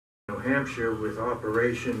New Hampshire with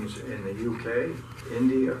operations in the UK,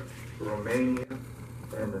 India, Romania,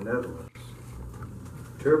 and the Netherlands.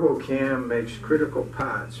 Turbocam makes critical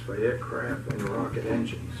parts for aircraft and rocket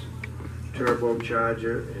engines,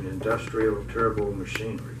 turbocharger, and industrial turbo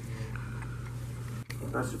machinery.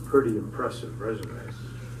 That's a pretty impressive resume.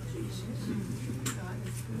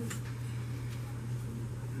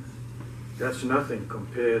 That's nothing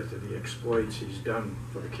compared to the exploits he's done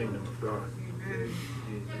for the kingdom of God.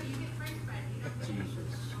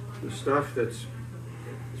 The stuff that's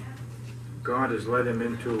God has led him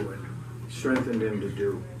into and strengthened him to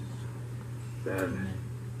do, that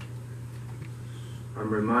I'm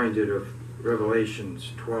reminded of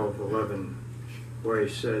Revelations 12:11, where he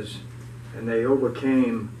says, and they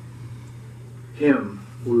overcame him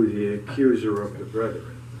who is the accuser of the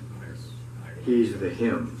brethren. He's the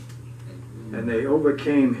him. And they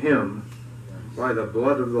overcame him by the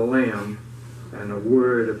blood of the Lamb and the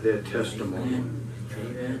word of their testimony.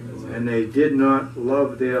 And they did not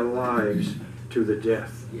love their lives to the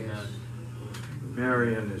death.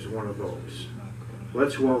 Marian is one of those.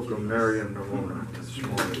 Let's welcome Marian Noronha this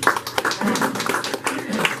morning.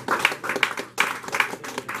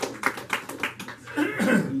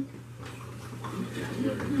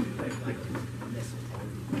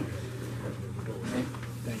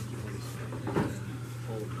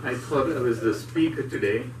 I thought I was the speaker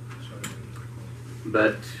today,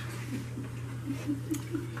 but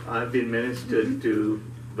I've been ministered to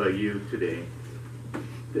by you today.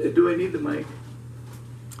 Do I need the mic?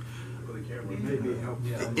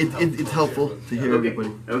 It's helpful to hear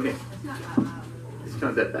everybody. Okay. It's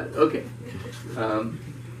not that bad. Okay.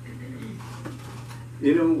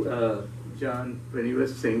 John, when he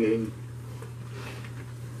was singing,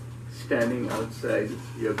 standing outside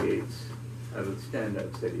your gates, I will stand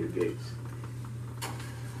outside your gates.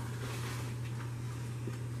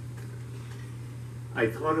 I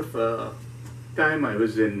thought of a time I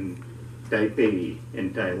was in Taipei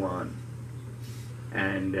in Taiwan,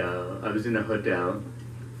 and I was in a hotel,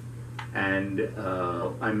 and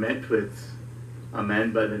I met with a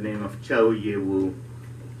man by the name of Chow Yewu.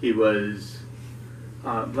 He was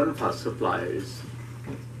one of our suppliers,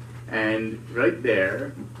 and right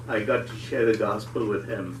there I got to share the gospel with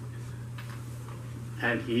him,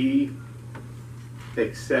 and he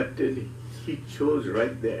accepted, he chose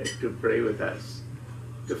right there to pray with us,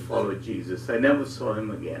 to follow Jesus. I never saw him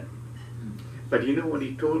again. But you know what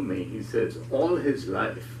he told me? He says, all his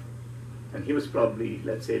life, and he was probably,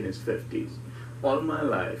 let's say, in his 50s, all my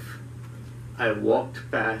life, I walked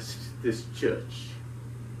past this church,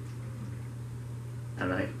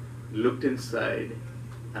 and I looked inside,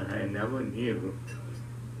 and I never knew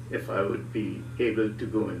if I would be able to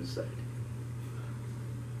go inside.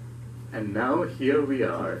 And now here we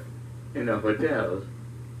are in a hotel,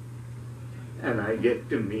 and I get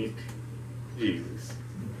to meet Jesus.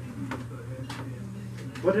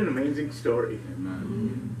 What an amazing story.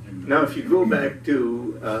 Now, if you go back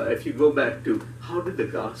to how did the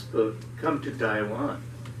gospel come to Taiwan?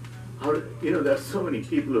 There are so many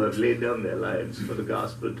people who have laid down their lives for the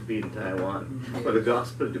gospel to be in Taiwan, for the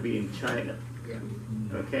gospel to be in China.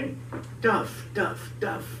 Okay? Tough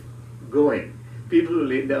going. People who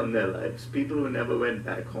laid down their lives, people who never went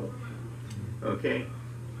back home. Okay?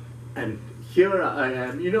 And here I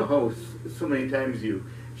am. You know how so many times you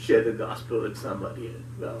share the gospel with somebody.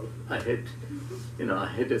 Well, I hit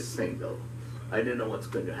a single. I didn't know what's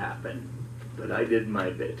going to happen, but I did my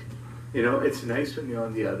bit. It's nice when you're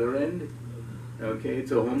on the other end. Okay,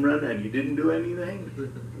 it's a home run and you didn't do anything.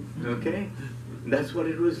 Okay, that's what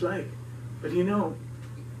it was like. But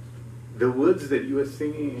the words that you were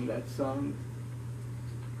singing in that song,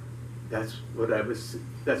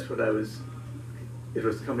 it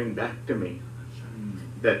was coming back to me.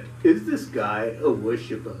 That is this guy a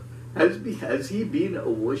worshiper? Has he been a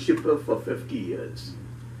worshiper for 50 years?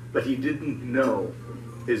 But he didn't know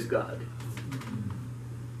his God.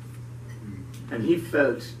 And he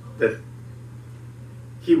felt that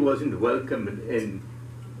he wasn't welcome in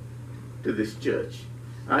to this church.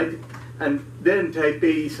 And then in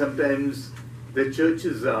Taipei, sometimes the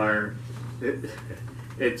churches are,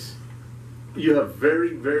 you have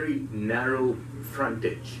very, very narrow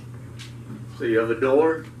frontage. So you have a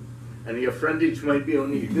door, and your frontage might be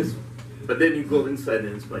only this, but then you go inside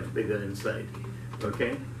and it's much bigger inside.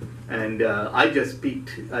 Okay? And I just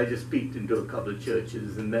peeked into a couple of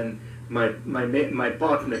churches, and then my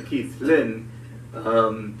partner Keith Lynn,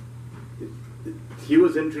 he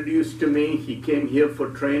was introduced to me. He came here for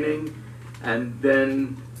training, and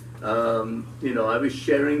then I was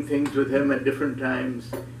sharing things with him at different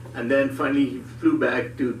times, and then finally he flew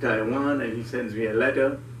back to Taiwan, and he sends me a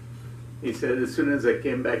letter, He said, as soon as I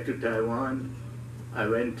came back to Taiwan, I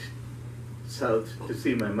went south to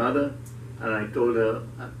see my mother, and I told her,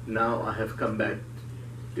 now I have come back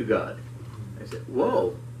to God. I said,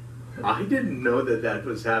 whoa, I didn't know that that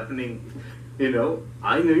was happening. You know,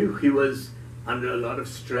 I knew he was under a lot of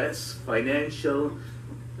stress, financial.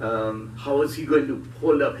 How was he going to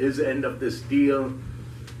hold up his end of this deal?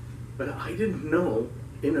 But I didn't know,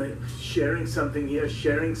 you know, sharing something here,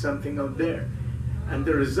 sharing something out there. And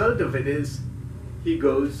the result of it is he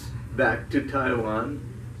goes back to Taiwan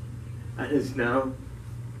and is now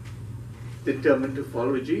determined to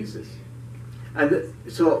follow Jesus. And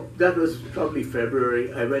so that was probably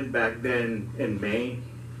February. I went back then in May,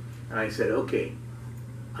 and I said, okay,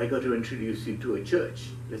 I got to introduce you to a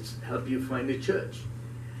church. Let's help you find a church.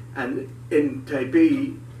 And in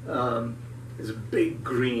Taipei, there's a big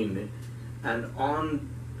green, and on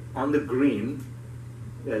the green,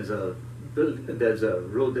 there's a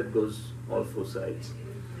road that goes all four sides.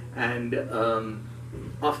 And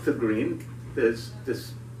off the green, there's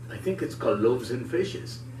this, I think it's called Loaves and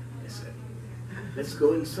Fishes. I said, let's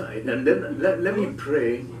go inside. And then let me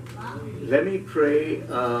pray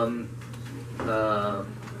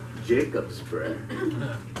Jacob's prayer.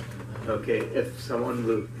 Okay, if someone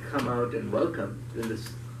will come out and welcome, then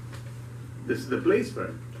this is the place for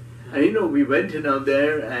him. And you know, we went in out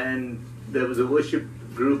there, and there was a worship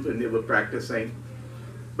group, and they were practicing,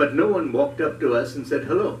 but no one walked up to us and said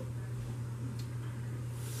hello.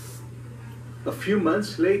 A few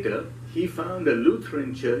months later, he found a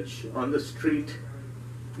Lutheran church on the street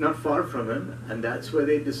not far from him, and that's where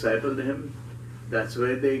they discipled him. That's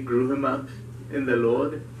where they grew him up in the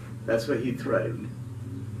Lord. That's where he thrived.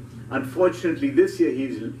 Unfortunately, this year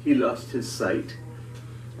he lost his sight,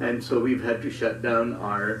 and so we've had to shut down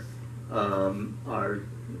our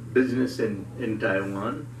business in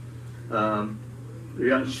Taiwan.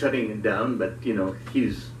 We aren't shutting it down, but you know,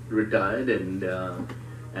 he's retired,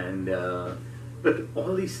 but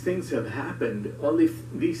all these things have happened. All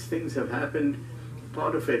these things have happened.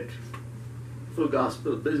 Part of it, full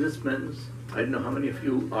gospel businessmen. I don't know how many of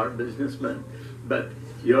you are businessmen, but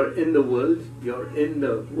you're in the world, you're in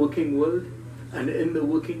the working world, and in the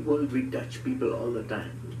working world we touch people all the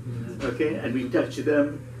time, okay? And we touch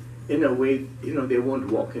them in a way, you know, they won't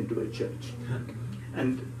walk into a church.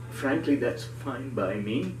 And frankly, that's fine by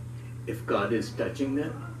me. If God is touching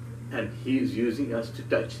them, and He's using us to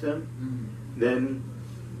touch them, then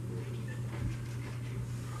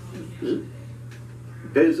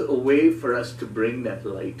there's a way for us to bring that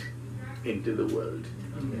light into the world.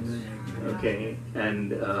 Okay,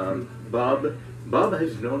 and Bob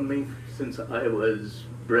has known me since I was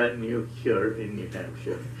brand new here in New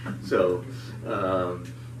Hampshire. So,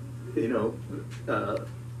 you know,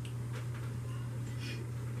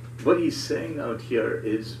 what he's saying out here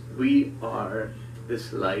is we are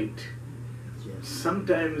this light.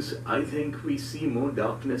 Sometimes I think we see more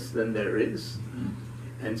darkness than there is,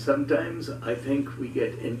 and sometimes I think we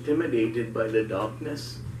get intimidated by the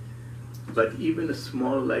darkness. But even a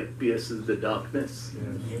small light pierces the darkness.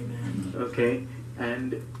 Yes. Okay,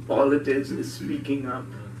 and all it is speaking up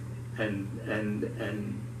and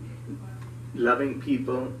loving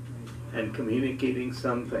people and communicating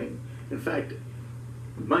something. In fact,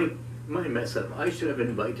 my mess up. I should have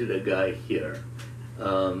invited a guy here.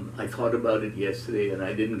 I thought about it yesterday and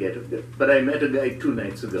I didn't get it, but I met a guy 2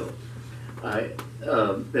 nights ago.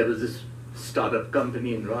 There was this startup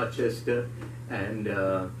company in Rochester, and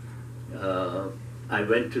I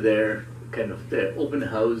went to their open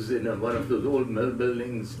house in one of those old mill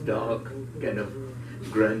buildings, dark, kind of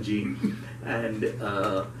grungy, and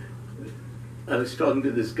I was talking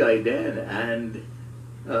to this guy Dan, and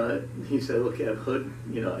he said, "Okay, I've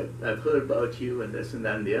heard about you and this and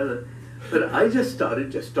that and the other," but I just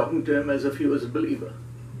started talking to him as if he was a believer.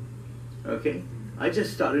 Okay, I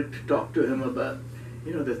just started to talk to him about,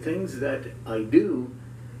 you know, the things that I do.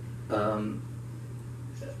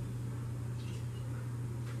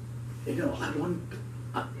 You know,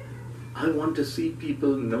 I want to see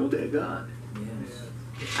people know their God. Yes.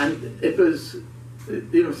 And it was,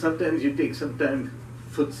 you know, sometimes you take some time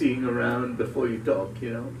footseeing around before you talk, you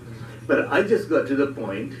know. But I just got to the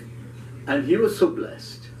point, and he was so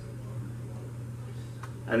blessed.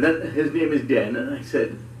 And then his name is Dan, and I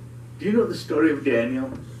said, "Do you know the story of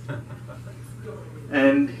Daniel?"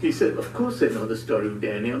 And he said, "Of course I know the story of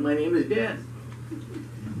Daniel. My name is Dan."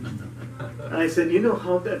 And I said, "You know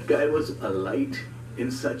how that guy was a light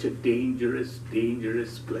in such a dangerous,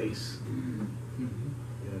 dangerous place?"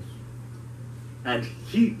 Yes. And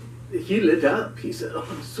he lit up. He said, "Oh,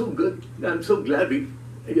 I'm so good. I'm so glad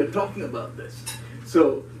you're talking about this."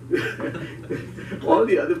 So all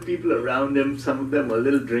the other people around him, some of them were a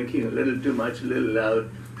little drinking, a little too much, a little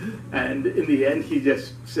loud. And in the end, he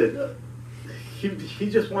just said, he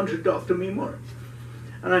just wanted to talk to me more.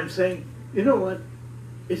 And I'm saying, you know what?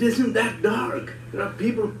 It isn't that dark. There are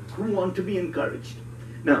people who want to be encouraged.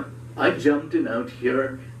 Now, I jumped in out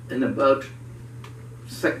here in about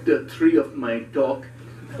sector 3 of my talk.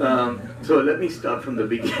 So let me start from the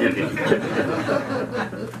beginning.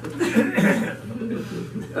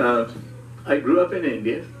 I grew up in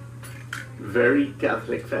India, very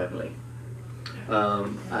Catholic family. I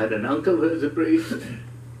had an uncle who was a priest.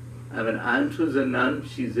 I have an aunt who's a nun.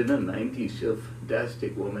 She's in her 90s. She's a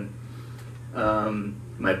fantastic woman.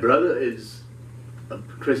 My brother is a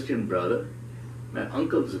Christian brother. My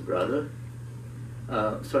uncle's a brother.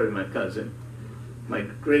 Sorry, my cousin. My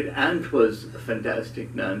great aunt was a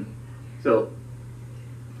fantastic nun. So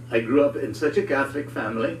I grew up in such a Catholic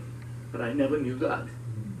family, but I never knew God.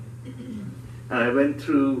 And I went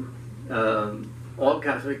through all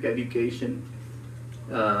Catholic education,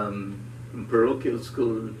 from parochial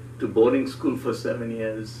school to boarding school for 7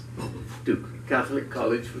 years, to Catholic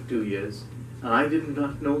college for 2 years, and I did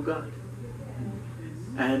not know God.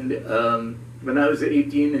 And when I was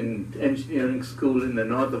 18 in engineering school in the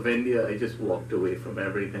north of India, I just walked away from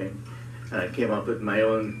everything. And I came up with my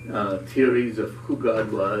own theories of who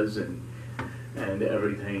God was and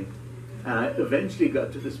everything. And I eventually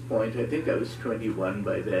got to this point, I think I was 21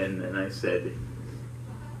 by then, and I said,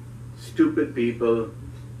 stupid people,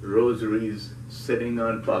 rosaries, sitting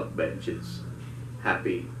on park benches,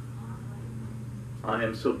 happy. I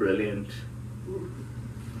am so brilliant,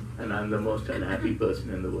 and I'm the most unhappy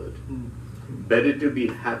person in the world. Better to be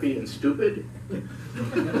happy and stupid.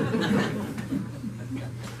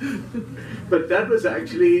 But that was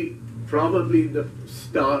actually probably the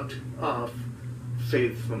start of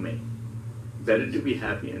faith for me. Better to be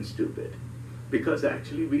happy and stupid. Because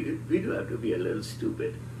actually we do have to be a little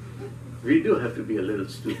stupid. We do have to be a little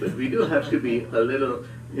stupid. We do have to be a little,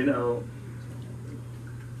 you know,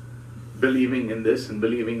 believing in this and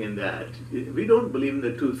believing in that. We don't believe in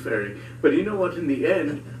the tooth fairy. But you know what, in the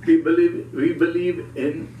end, we believe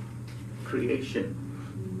in creation.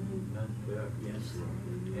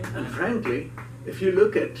 And frankly, if you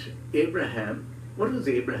look at Abraham, what was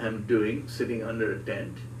Abraham doing sitting under a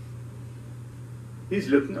tent? He's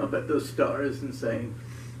looking up at those stars and saying,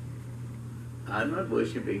 I'm not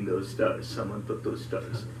worshiping those stars. Someone put those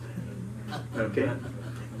stars there. Okay?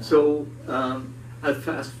 So, I'll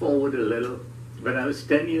fast forward a little. When I was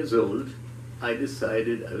 10 years old, I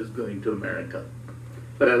decided I was going to America.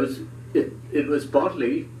 But it was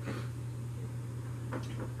partly,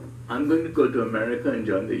 I'm going to go to America and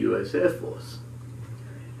join the US Air Force.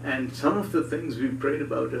 And some of the things we prayed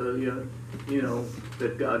about earlier, you know,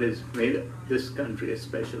 that God has made this country a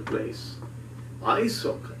special place. I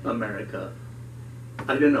saw America.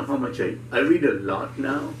 I don't know how much I read a lot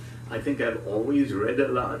now. I think I've always read a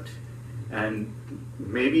lot. And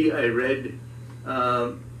maybe I read,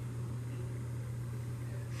 I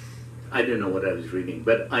don't know what I was reading,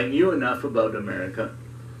 but I knew enough about America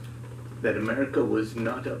that America was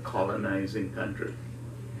not a colonizing country.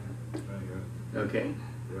 Okay?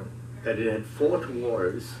 That it had fought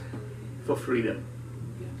wars for freedom.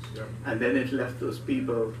 And then it left those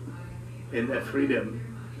people in their freedom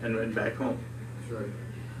and went back home. That's right.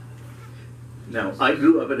 Now, I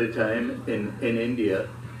grew up at a time in India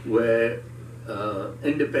where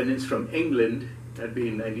independence from England had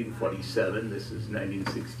been 1947, this is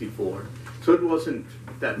 1964. So it wasn't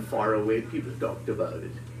that far away, people talked about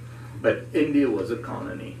it. But India was a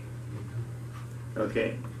colony,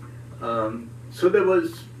 okay? So there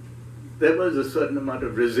was a certain amount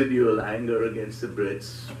of residual anger against the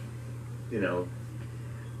Brits, you know.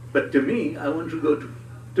 But to me, I wanted to go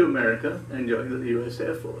to America and join the US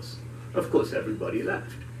Air Force. Of course, everybody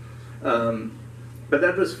laughed. But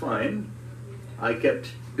that was fine. I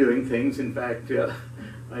kept doing things. In fact,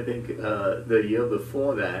 I think the year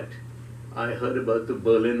before that, I heard about the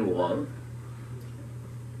Berlin Wall.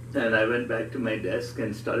 And I went back to my desk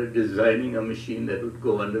and started designing a machine that would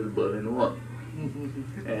go under the Berlin Wall.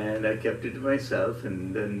 And I kept it to myself,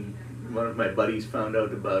 and then one of my buddies found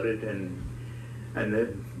out about it, and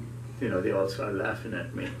then, you know, they all started laughing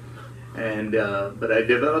at me. And but I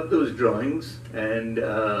developed those drawings, and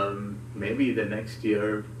maybe the next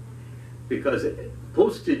year, because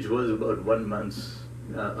postage was about 1 month's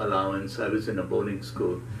allowance. I was in a boarding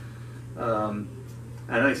school.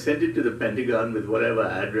 And I sent it to the Pentagon with whatever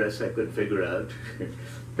address I could figure out.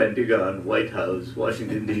 Pentagon, White House,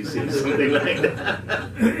 Washington, D.C., something like that.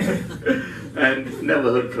 and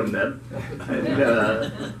never heard from them. And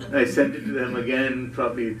I sent it to them again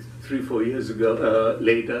probably 3-4 years ago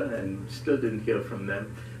later, and still didn't hear from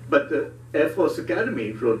them. But the Air Force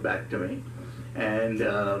Academy wrote back to me, and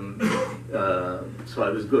so I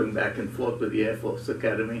was going back and forth with the Air Force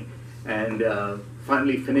Academy, and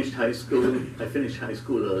finally finished high school. I finished high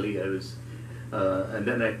school early. And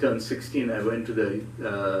then I turned 16. I went to the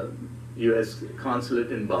U.S.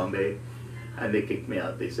 consulate in Bombay, and they kicked me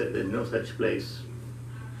out. They said, "There's no such place.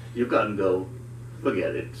 You can't go.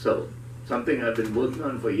 Forget it." So something I've been working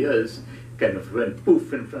on for years kind of went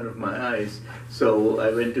poof in front of my eyes. So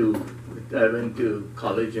I went to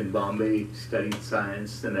college in Bombay, studied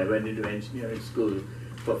science, then I went into engineering school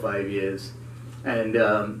for 5 years. And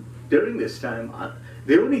during this time,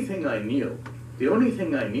 the only thing I knew,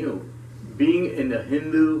 being in a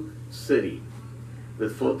Hindu city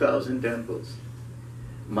with 4,000 temples,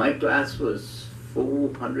 my class was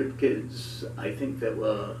 400 kids. I think there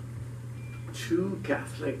were 2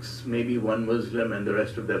 Catholics, maybe 1 Muslim, and the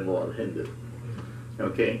rest of them were all Hindu.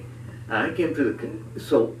 Okay? I came to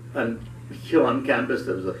and here on campus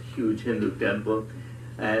there was a huge Hindu temple,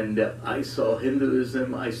 and I saw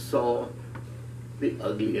Hinduism, I saw the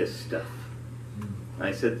ugliest stuff.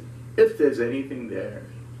 I said, if there's anything there,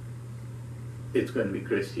 it's going to be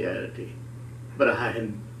Christianity. But I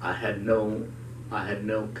had no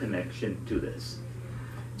connection to this.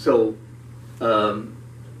 So I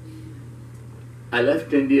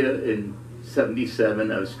left India in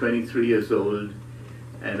 '77. I was 23 years old,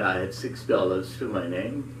 and I had $6 to my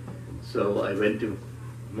name. So I went to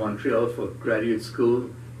Montreal for graduate school.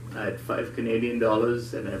 I had $5 Canadian,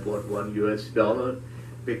 and I bought $1 US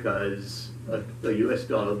because a US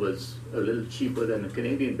dollar was a little cheaper than a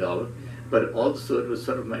Canadian dollar, but also it was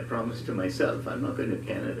sort of my promise to myself, I'm not going to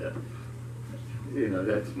Canada. You know,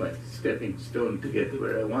 that's my stepping stone to get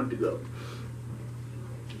where I want to go.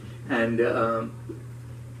 And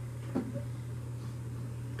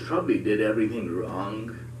probably did everything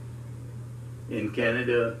wrong. In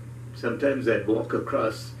Canada, sometimes I'd walk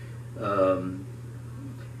across,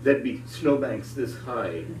 there'd be snowbanks this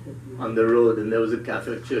high on the road, and there was a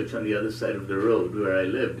Catholic church on the other side of the road where I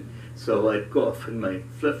lived. So I'd go off in my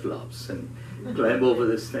flip-flops and climb over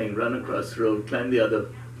this thing, run across the road, climb the other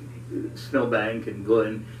snowbank and go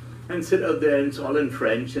in and sit out there, and it's all in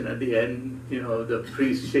French, and at the end, you know, the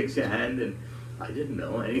priest shakes your hand, and I didn't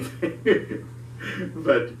know anything.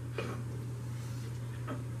 But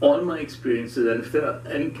all my experiences, and if there are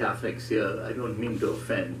any Catholics here, I don't mean to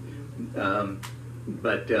offend,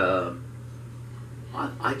 but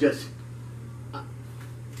I just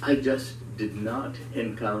did not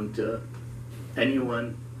encounter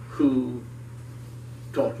anyone who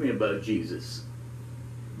taught me about Jesus.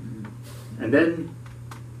 And then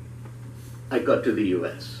I got to the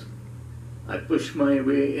US. I pushed my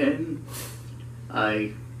way in.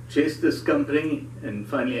 I chased this company, and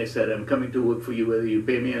finally I said, I'm coming to work for you whether you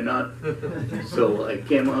pay me or not. So I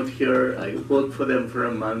came out here, I worked for them for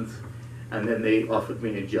a month, and then they offered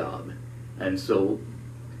me a job. And so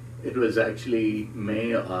it was actually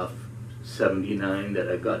May of '79 that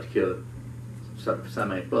I got here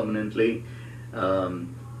semi-permanently.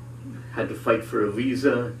 Had to fight for a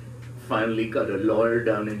visa, finally got a lawyer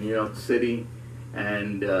down in New York City,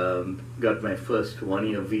 and got my first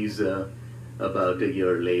 1-year visa about a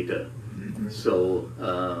year later. So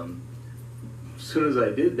as soon as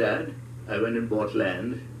I did that, I went and bought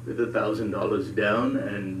land with $1,000 down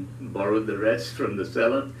and borrowed the rest from the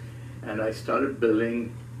seller, and I started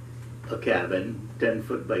building a cabin 10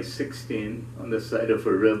 foot by 16 on the side of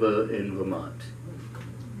a river in Vermont.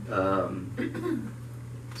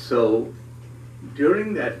 So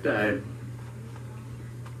during that time,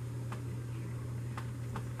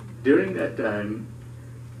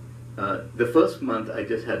 the first month I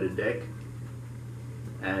just had a deck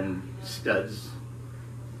and studs,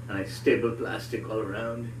 and I stapled plastic all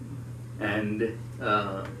around, and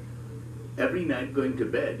every night going to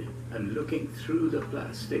bed, I'm looking through the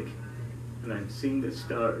plastic and I'm seeing the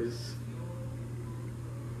stars.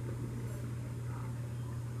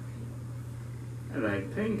 And I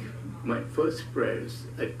think my first prayers,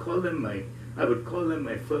 I would call them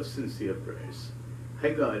my first sincere prayers.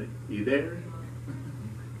 Hey God, you there?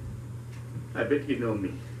 I bet you know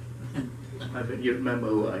me. I bet you remember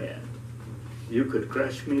who I am. You could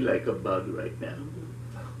crush me like a bug right now.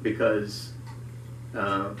 Because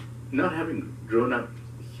not having grown up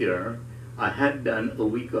here, I had done a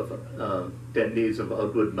week of 10 days of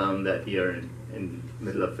Outward Bound that year in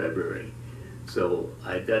middle of February. So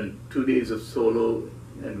I'd done 2 days of solo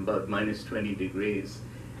and about minus 20 degrees,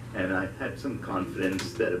 and I had some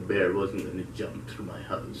confidence that a bear wasn't going to jump through my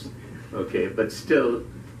house. okay, but still,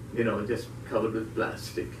 you know, just covered with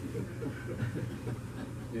plastic.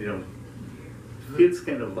 You know, feels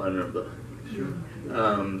kind of vulnerable. Sure.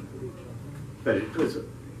 But it was,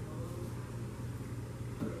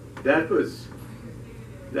 that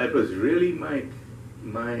was really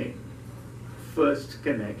my first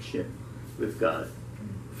connection with God.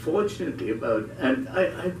 Fortunately, and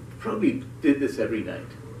I probably did this every night.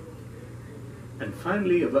 And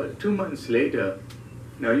finally, about 2 months later,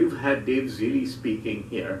 now you've had Dave Zeeley speaking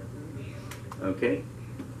here, okay?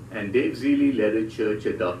 And Dave Zeeley led a church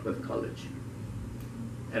at Dartmouth College.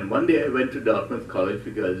 And one day I went to Dartmouth College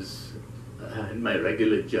because I had my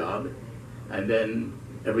regular job, and then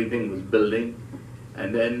everything was building.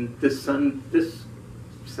 And then this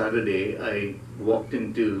Saturday, I walked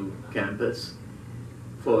into campus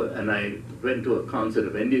and I went to a concert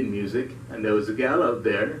of Indian music, and there was a gal out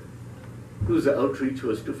there whose outreach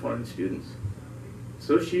was to foreign students.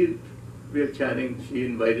 So we were chatting, she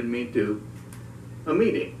invited me to a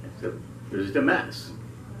meeting. I said, visit a mass.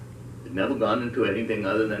 I'd never gone into anything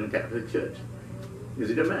other than a Catholic church.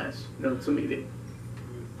 Is it a mass? No, it's a meeting.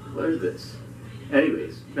 What is this?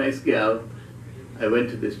 Anyways, nice gal. I went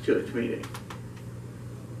to this church meeting.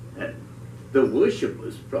 And the worship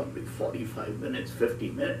was probably 45 minutes, 50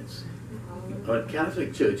 minutes. On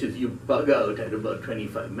Catholic churches, you bug out at about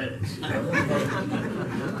 25 minutes. You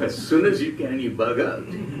know? As soon as you can, you bug out.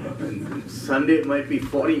 And Sunday it might be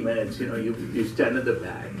 40 minutes. You know, you stand at the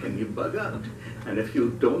back and you bug out. And if you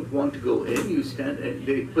don't want to go in, you stand. And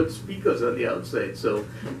they put speakers on the outside, so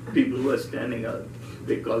people who are standing out,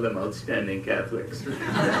 they call them outstanding Catholics.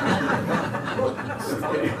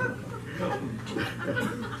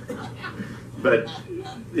 But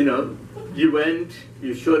you know, you went,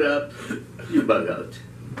 you showed up, you bug out.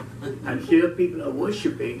 And here people are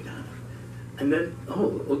worshiping. And then,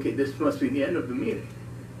 oh, okay, this must be the end of the meeting.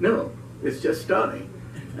 No, it's just starting.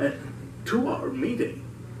 A 2-hour meeting.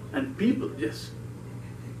 And people just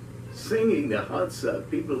singing their hearts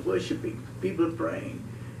out, people worshiping, people praying.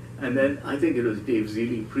 And then I think it was Dave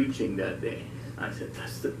Zeeley preaching that day. I said,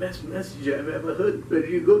 that's the best message I've ever heard. Where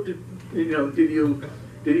did you go to, you know, did you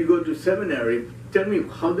go to seminary? Tell me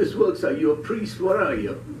how this works. Are you a priest? What are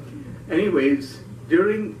you? Anyways,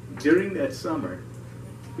 during that summer,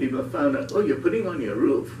 people found out, oh, you're putting on your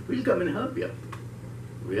roof. We'll come and help you.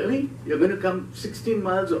 Really? You're going to come 16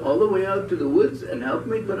 miles all the way out to the woods and help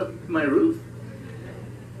me put up my roof?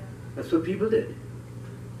 That's what people did.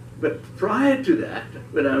 But prior to that,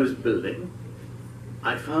 when I was building,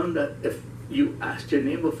 I found that if you asked your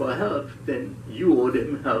neighbor for help, then you owed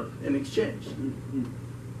him help in exchange.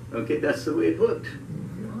 Okay, that's the way it worked.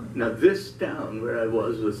 Now this town where I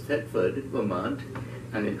was Thetford, Vermont,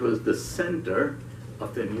 and it was the center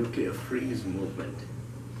of the nuclear freeze movement.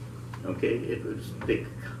 Okay, it was,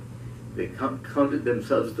 they counted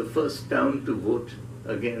themselves the first town to vote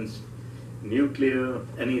against nuclear,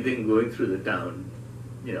 anything going through the town,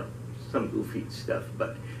 you know, some goofy stuff.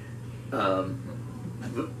 But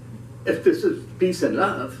if this is peace and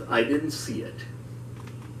love, I didn't see it.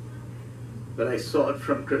 But I saw it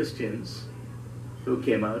from Christians who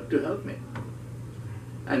came out to help me.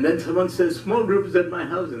 And then someone says, small group is at my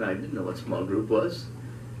house, and I didn't know what small group was.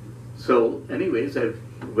 So anyways, I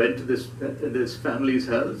went to this family's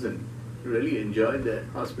house and really enjoyed their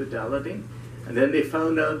hospitality. And then they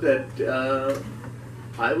found out that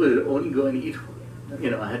I was only going to eat,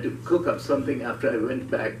 you know, I had to cook up something after I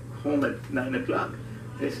went back home at 9 o'clock.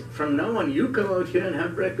 They said, from now on, you come out here and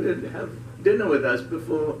have breakfast, have dinner with us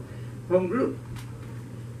before home group.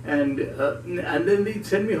 And then they'd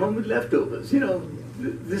send me home with leftovers. You know,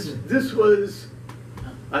 this was,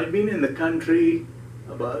 I'd been in the country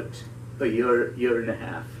about a year and a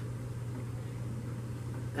half.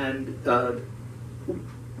 And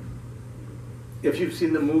if you've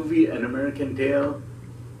seen the movie An American Tale,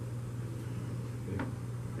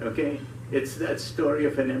 okay, it's that story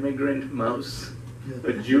of an immigrant mouse,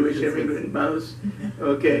 a Jewish immigrant mouse,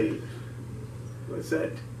 okay, what's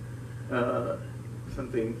that?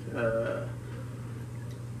 Something,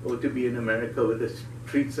 oh, to be in America where the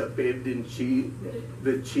streets are paved in cheese,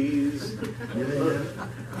 with cheese.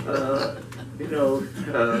 You know,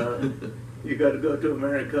 you got to go to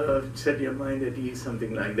America, set your mind at ease,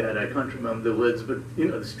 something like that. I can't remember the words, but you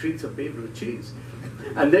know, the streets are paved with cheese.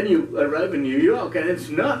 And then you arrive in New York and it's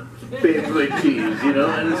not paved with cheese, you know,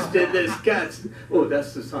 and instead there's cats. Oh,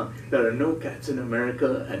 that's the song. There are no cats in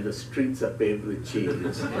America and the streets are paved with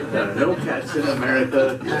cheese. There are no cats in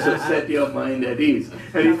America, so set your mind at ease.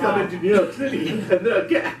 And you come into New York City and there are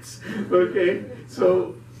cats, okay?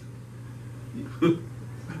 So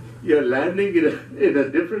You're landing in a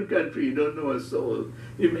different country, you don't know a soul.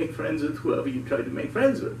 You make friends with whoever you try to make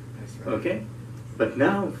friends with. That's right. Okay? But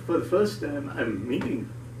now, for the first time, I'm meeting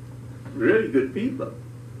really good people.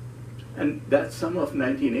 And that summer of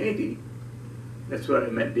 1980, that's where I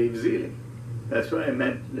met Dave Zealy. That's where I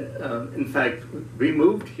met, in fact, we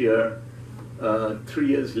moved here 3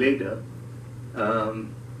 years later,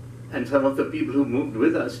 and some of the people who moved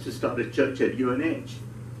with us to start a church at UNH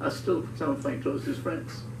are still some of my closest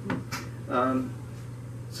friends.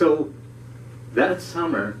 So that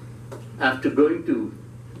summer, after going to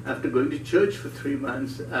church for 3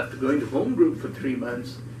 months, after going to home group for 3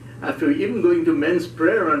 months, after even going to men's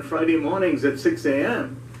prayer on Friday mornings at 6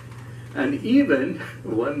 a.m., and even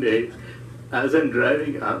one day, as I'm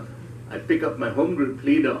driving up, I pick up my home group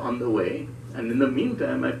leader on the way, and in the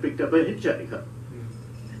meantime, I picked up a hitchhiker.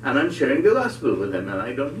 And I'm sharing the gospel with him, and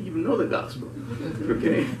I don't even know the gospel.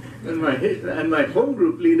 Okay? And my home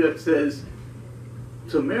group leader says,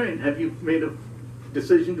 "So Marian, have you made a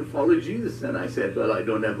decision to follow Jesus?" And I said, "Well, I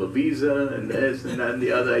don't have a visa, and this, and that, and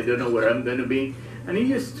the other. I don't know where I'm going to be." And he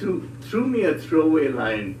just threw me a throwaway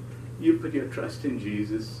line. "You put your trust in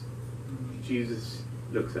Jesus. Jesus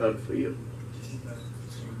looks out for you."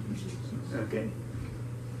 Okay?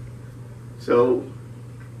 So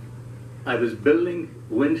I was building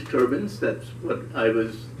wind turbines. That's what I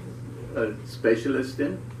was a specialist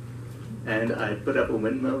in. And I put up a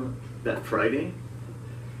windmill that Friday.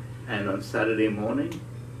 And on Saturday morning,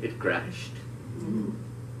 it crashed.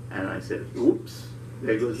 And I said, "Oops,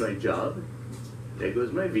 there goes my job. There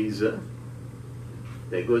goes my visa.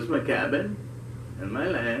 There goes my cabin and my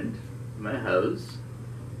land, my house,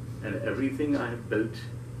 and everything I have built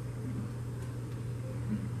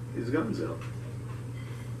is gonzo."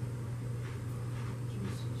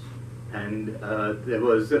 And there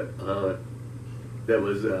was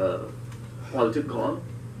a altar call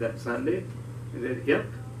that Sunday. I said, "Yep,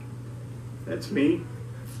 that's me.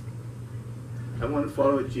 I want to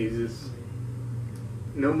follow Jesus.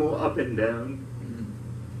 No more up and down.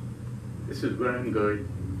 This is where I'm going."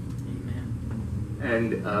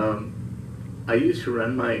 And I used to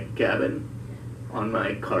run my cabin on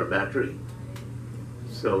my car battery.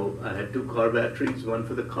 So I had 2 car batteries, one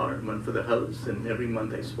for the car and one for the house, and every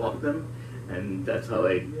month I swapped them, and that's how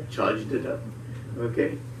I charged it up.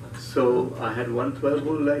 Okay? So I had one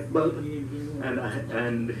 12-volt light bulb, and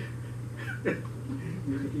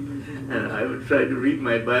and I would try to read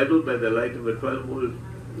my Bible by the light of a 12-volt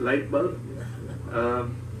light bulb.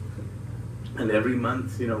 And every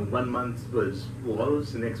month, 1 month was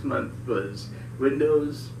walls, the next month was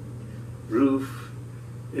windows, roof,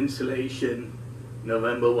 insulation.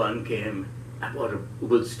 November 1 came, I bought a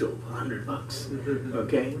wood stove, $100,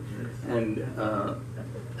 okay? And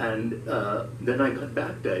then I got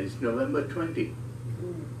baptized November 20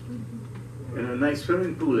 in a nice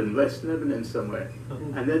swimming pool in West Lebanon somewhere.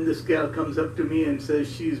 And then this gal comes up to me and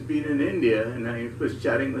says she's been in India, and I was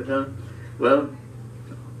chatting with her. Well,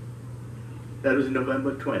 that was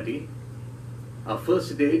November 20. Our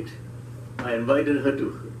first date, I invited her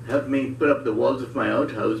to help me put up the walls of my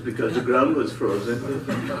outhouse because the ground was frozen.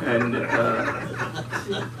 And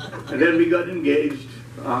then we got engaged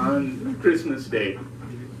on Christmas Day.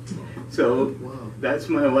 So that's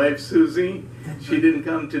my wife, Susie. She didn't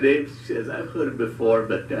come today. She says, "I've heard it before,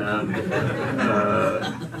 but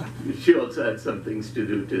she also had some things to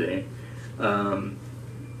do today."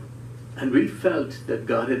 And we felt that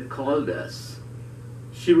God had called us.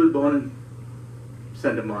 She was born in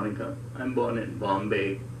Santa Monica. I'm born in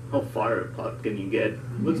Bombay. How far apart can you get?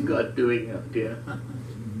 What's God doing out here?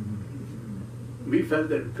 We felt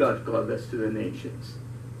that God called us to the nations.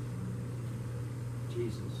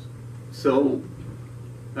 Jesus. So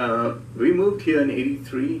we moved here in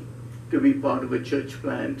 '83 to be part of a church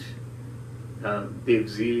plant. Dave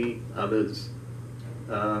Zealy, others.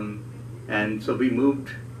 And so we moved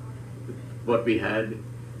what we had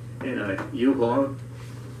in a U-Haul,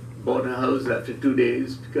 bought a house after 2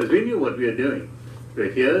 days because we knew what we were doing.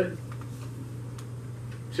 We're here,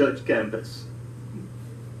 church campus.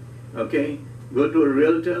 Okay, go to a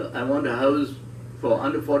realtor, I want a house for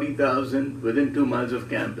under 40,000 within 2 miles of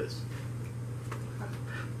campus.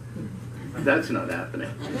 That's not happening.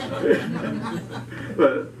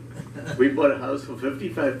 Well, we bought a house for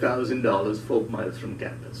 $55,000 4 miles from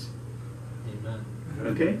campus. Amen.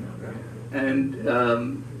 Okay, and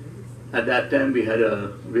at that time we had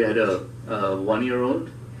a 1-year-old,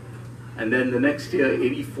 and then the next year,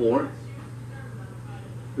 '84,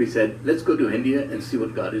 we said, let's go to India and see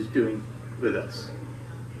what God is doing with us.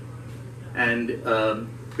 And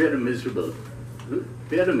we had a miserable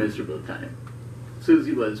time.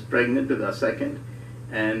 Susie was pregnant with our second,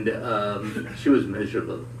 And she was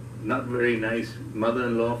miserable. Not very nice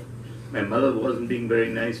mother-in-law. My mother wasn't being very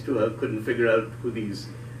nice to her, couldn't figure out who these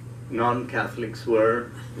non-Catholics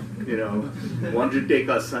were, you know, wanted to take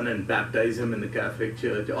our son and baptize him in the Catholic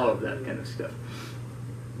Church, all of that kind of stuff.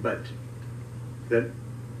 But then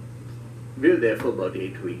we were there for about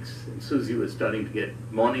 8 weeks, and Susie was starting to get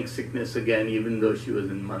morning sickness again, even though she was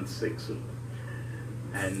in month 6.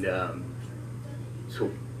 And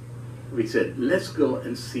so we said, let's go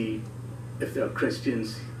and see if there are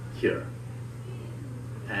Christians here.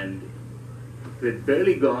 And we had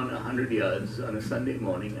barely gone 100 yards on a Sunday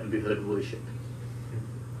morning, and we heard worship.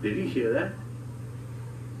 Did you hear that?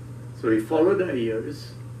 So we followed our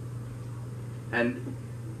ears and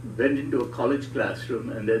went into a college classroom,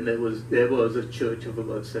 and then there was a church of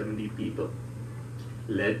about 70 people,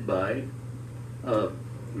 led by a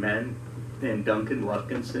man named Duncan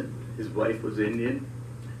Watkinson. His wife was Indian,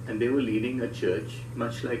 and they were leading a church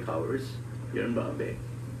much like ours here in Bombay.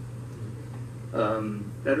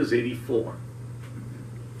 That was 84.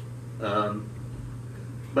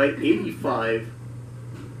 By 85,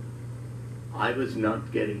 I was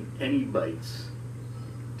not getting any bites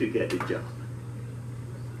to get a job.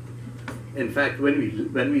 In fact, when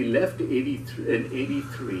we left in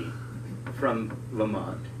 83 from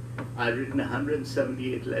Vermont, I'd written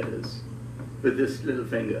 178 letters with this little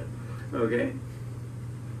finger, okay?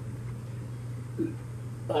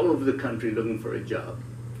 All over the country looking for a job.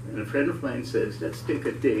 And a friend of mine says, let's take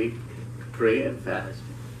a day to pray and fast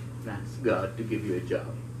and ask God to give you a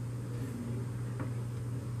job.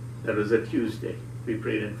 That was a Tuesday. We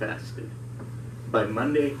prayed and fasted. By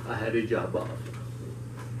Monday, I had a job offer.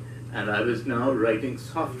 And I was now writing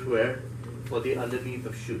software for the underneath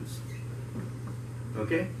of shoes.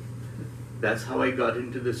 Okay? That's how I got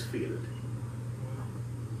into this field.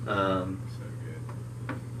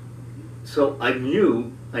 So I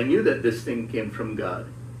knew that this thing came from God.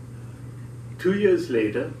 2 years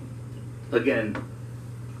later, again,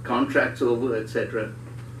 contracts over, etc.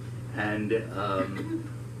 And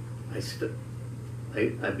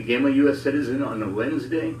I became a U.S. citizen on a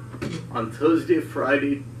Wednesday. On Thursday,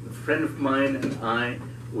 Friday, a friend of mine and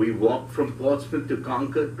we walked from Portsmouth to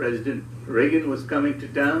Concord. President Reagan was coming to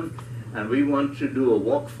town, and we wanted to do a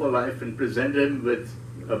walk for life and present him with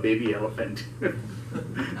a baby elephant.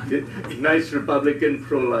 Nice Republican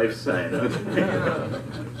pro-life sign.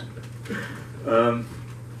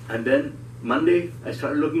 And then Monday, I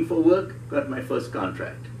started looking for work, got my first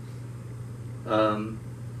contract.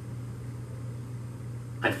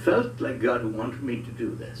 I felt like God wanted me to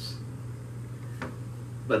do this.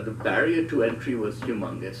 But the barrier to entry was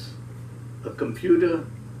humongous. A computer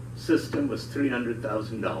system was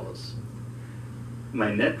 $300,000.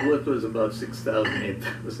 My net worth was about $6,000,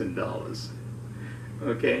 $8,000.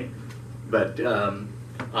 Okay, but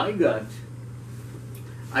I got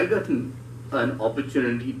an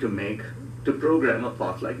opportunity to program a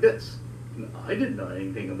part like this. I didn't know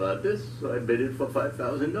anything about this, so I bid it for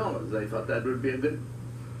 $5,000. I thought that would be a good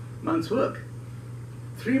month's work.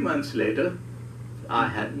 3 months later, I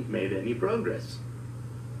hadn't made any progress.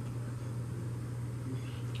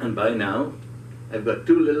 And by now, I've got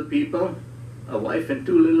 2 little people, a wife and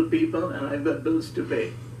 2 little people, and I've got bills to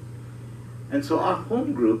pay. And so our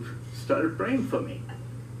home group started praying for me.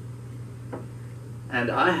 And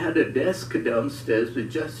I had a desk downstairs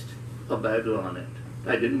with just a Bible on it.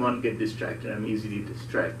 I didn't want to get distracted. I'm easily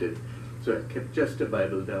distracted. So I kept just a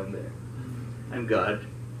Bible down there. And God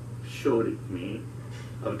showed me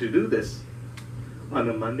how to do this on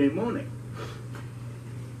a Monday morning.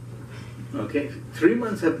 Okay, 3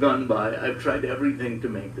 months have gone by. I've tried everything to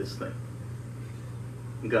make this thing.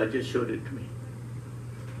 God just showed it to me.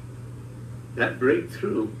 That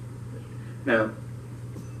breakthrough. Now,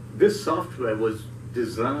 this software was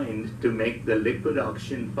designed to make the liquid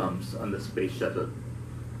oxygen pumps on the space shuttle.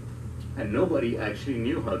 And nobody actually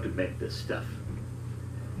knew how to make this stuff.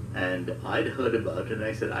 And I'd heard about it, and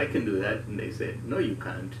I said, I can do that. And they said, no, you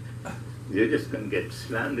can't. You're just going to get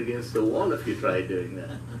slammed against the wall if you try doing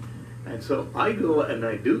that. And so I go and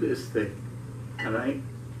I do this thing, and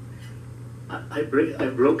I've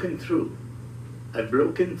broken through. I've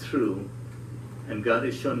broken through, and God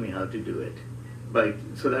has shown me how to do it.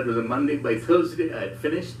 So that was a Monday. By Thursday, I had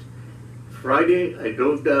finished. Friday, I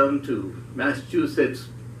drove down to Massachusetts,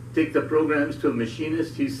 take the programs to a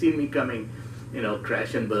machinist. He's seen me coming, you know,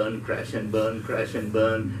 crash and burn, crash and burn, crash and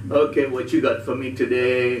burn. Okay, what you got for me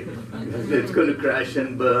today? It's going to crash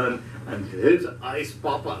and burn. And his eyes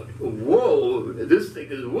pop out. Whoa, this thing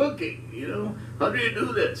is working, you know? How do you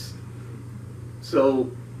do this?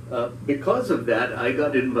 So because of that, I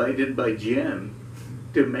got invited by GM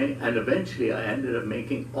to make, and eventually I ended up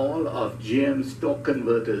making all of GM's torque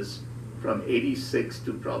converters from 86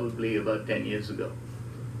 to probably about 10 years ago.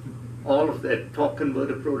 All of their torque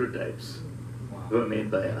converter prototypes were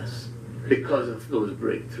made by us because of those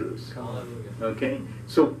breakthroughs. Okay,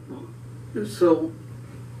 so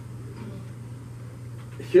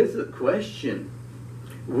here's the question.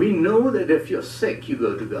 We know that if you're sick, you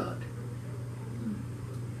go to God.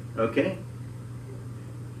 Okay?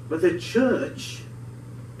 But the church,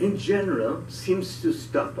 in general, seems to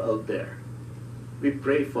stop out there. We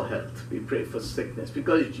pray for health, we pray for sickness,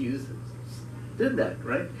 because Jesus did that,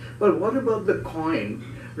 right? But what about the coin?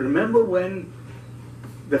 Remember when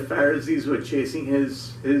the Pharisees were chasing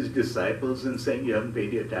his disciples and saying, you haven't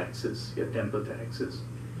paid your taxes, your temple taxes?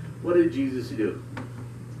 What did Jesus do?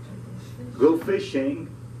 Go fishing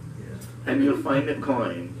and you'll find a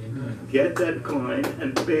coin. Get that coin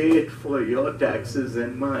and pay it for your taxes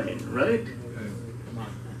and mine, right?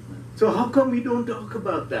 So how come we don't talk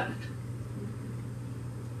about that?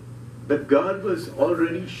 But God was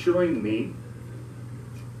already showing me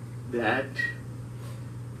that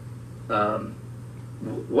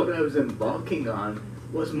what I was embarking on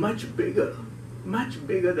was much bigger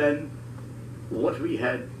than what we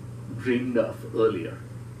had dreamed of earlier.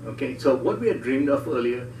 Okay, so what we had dreamed of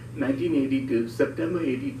earlier, 1982, September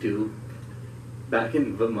 82, back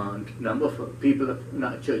in Vermont, number of people in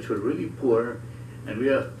our church were really poor, and we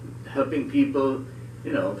are helping people,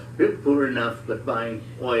 you know, we're poor enough, but buying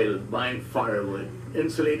oil, buying firewood,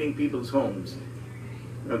 insulating people's homes.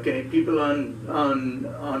 Okay, people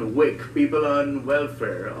on WIC, people on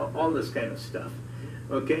welfare, all this kind of stuff.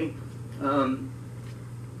 Okay,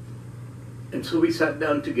 and so we sat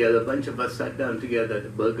down together, a bunch of us sat down together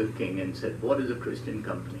at Burger King and said, what is a Christian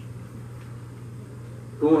company?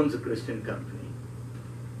 Who owns a Christian company?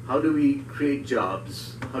 How do we create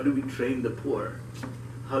jobs? How do we train the poor?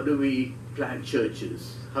 How do we plant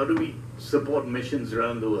churches? How do we support missions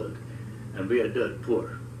around the world? And we are dirt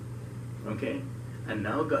poor. Okay? And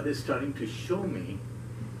now God is starting to show me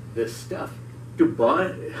the stuff to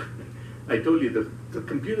buy. I told you the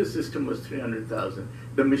computer system was $300,000.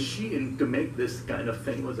 The machine to make this kind of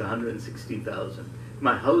thing was $160,000.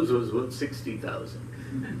 My house was worth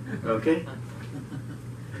 $60,000. Okay?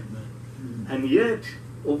 And yet,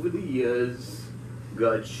 over the years,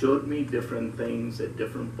 God showed me different things at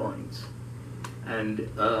different points. And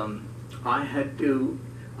I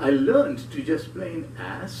learned to just plain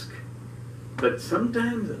ask. But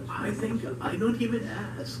sometimes I think I don't even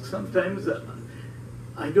ask. Sometimes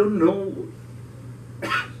I don't know.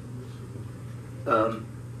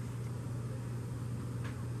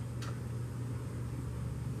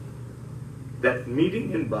 That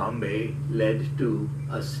meeting in Bombay led to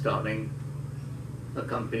us starting a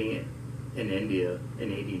company in India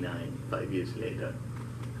in '89, 5 years later,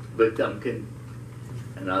 with Duncan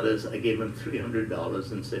and others. I gave him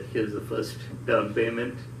 $300 and said, here's the first down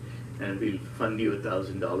payment, and we'll fund you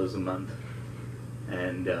 $1,000 a month.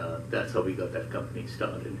 And that's how we got that company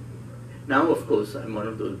started. Now, of course, I'm one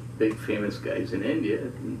of those big famous guys in India,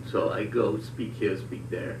 and so I go speak here, speak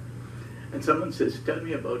there. And someone says, tell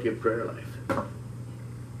me about your prayer life.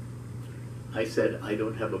 I said, I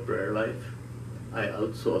don't have a prayer life. I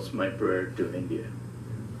outsource my prayer to India.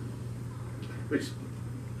 Which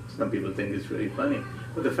some people think is really funny.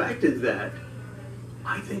 But the fact is that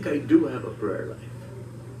I think I do have a prayer life.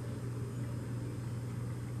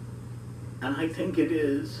 And I think it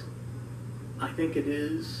is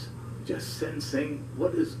just sensing,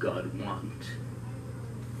 what does God want?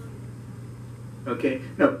 Okay,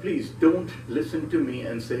 now please don't listen to me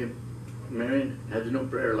and say, Marian has no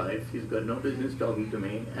prayer life, he's got no business talking to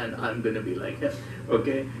me, and I'm going to be like him.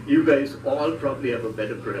 Okay, you guys all probably have a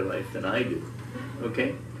better prayer life than I do.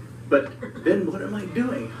 Okay, but then what am I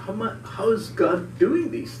doing? How is God doing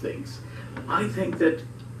these things? I think that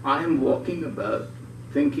I am walking about,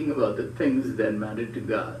 thinking about the things that matter to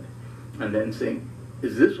God, and then saying,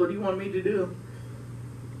 is this what you want me to do?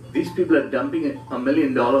 These people are dumping $1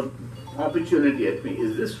 million opportunity at me.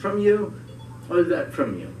 Is this from you, or is that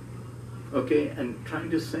from you? Okay, and trying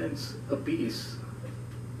to sense a piece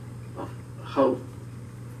of how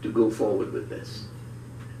to go forward with this.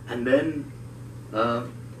 And then,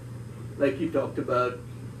 like you talked about,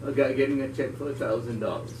 a guy getting a check for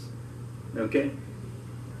 $1,000. Okay?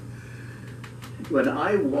 When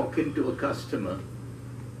I walk into a customer,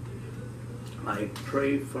 I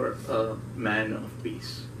pray for a man of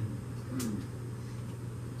peace.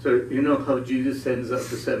 So you know how Jesus sends out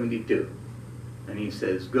the 72, and he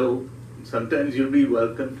says, go. Sometimes you'll be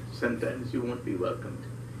welcomed, sometimes you won't be welcomed.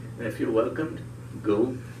 And if you're welcomed,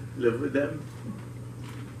 go live with them,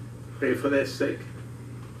 pray for their sick,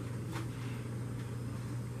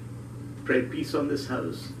 pray peace on this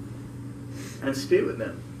house, and stay with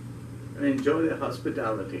them and enjoy their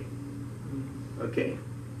hospitality. Okay?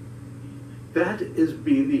 That has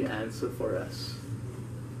been the answer for us.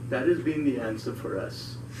 That has been the answer for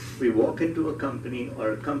us. We walk into a company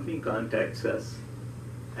or a company contacts us,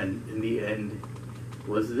 and in the end,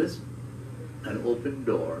 was this an open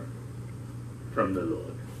door from the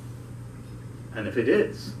Lord? And if it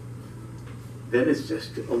is, then it's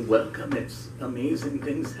just a welcome. It's amazing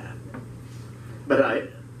things happen. But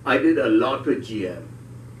I did a lot with GM,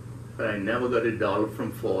 but I never got $1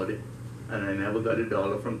 from Ford, and I never got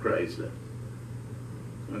 $1 from Chrysler.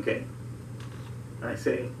 Okay? I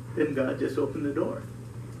say, then God just opened the door.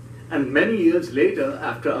 And many years later,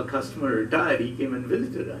 after our customer retired, he came and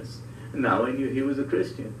visited us. And now I knew he was a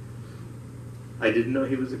Christian. I didn't know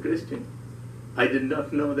he was a Christian. I did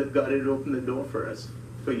not know that God had opened the door for us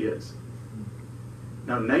for years.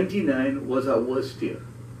 Now, 99 was our worst year.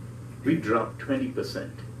 We dropped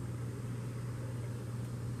 20%.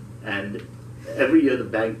 And every year the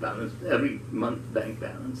bank balance, every month bank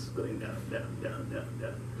balance going down, down, down, down,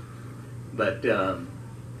 down. But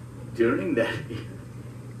during that year,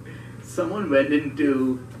 someone went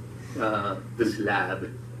into this lab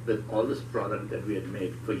with all this product that we had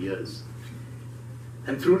made for years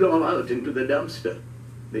and threw it all out into the dumpster.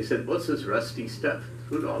 They said, what's this rusty stuff?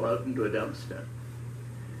 Threw it all out into a dumpster.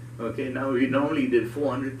 Okay, now we normally did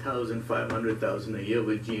 400,000, 500,000 a year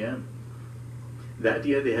with GM. That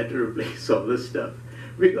year they had to replace all this stuff.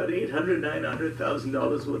 We got $800,000,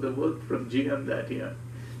 $900,000 worth of work from GM that year.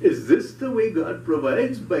 Is this the way God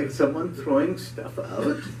provides, by someone throwing stuff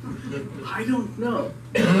out? I don't know.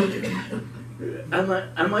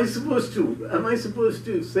 Am I supposed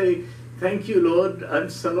to say, thank you, Lord, I'm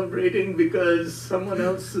celebrating because someone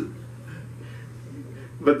else?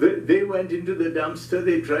 But they went into the dumpster,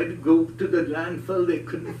 they tried to go to the landfill, they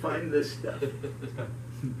couldn't find this stuff.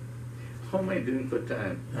 How am I doing for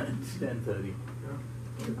time? It's 10:30.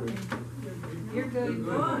 You're good.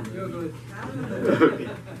 You're good. Okay.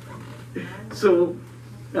 So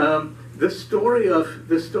the story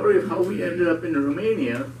of how we ended up in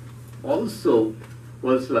Romania also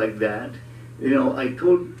was like that. You know, I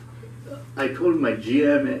told my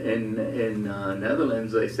GM in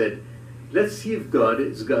Netherlands, I said, let's see if God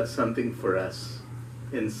has got something for us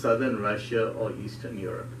in southern Russia or Eastern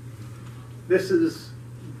Europe. This is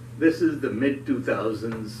the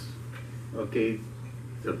mid-2000s, okay?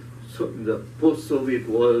 The post-Soviet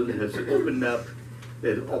world has opened up.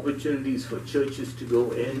 There's opportunities for churches to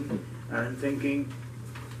go in. And I'm thinking,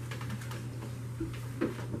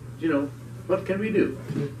 you know, what can we do?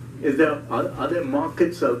 Are there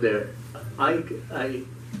markets out there? I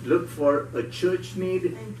look for a church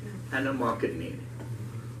need and a market need.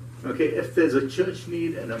 Okay, if there's a church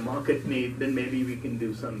need and a market need, then maybe we can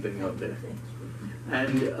do something out there.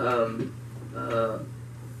 And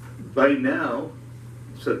by now,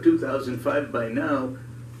 so 2005, by now,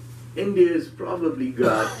 India's probably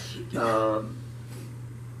got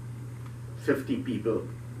 50 people.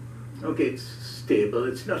 Okay, it's stable.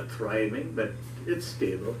 It's not thriving, but it's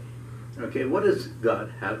stable. Okay, what does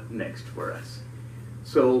God have next for us?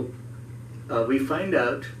 So we find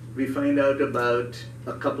out about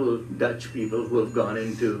a couple Dutch people who have gone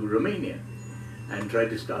into Romania and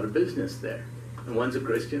tried to start a business there. And one's a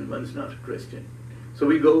Christian, one's not a Christian. So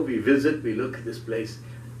we go, we visit, we look at this place.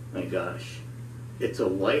 My gosh, it's a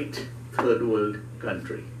white third world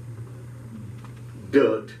country.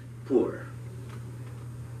 Dirt poor.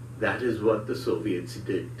 That is what the Soviets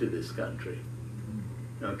did to this country.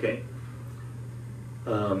 Okay?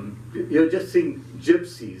 You're just seeing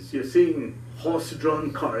gypsies, you're seeing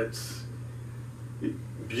horse-drawn carts.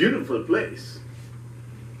 Beautiful place.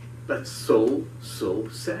 But so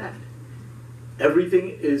sad. Everything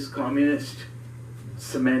is communist,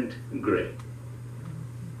 cement gray.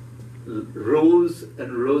 Rows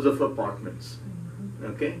and rows of apartments.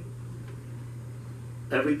 Okay?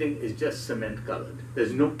 Everything is just cement colored.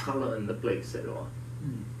 There's no color in the place at all.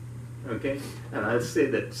 Okay? And I'll say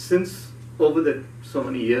that since over the so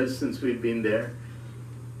many years since we've been there,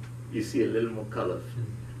 you see a little more color.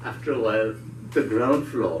 After a while, the ground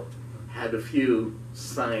floor had a few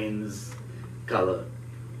signs, color.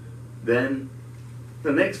 Then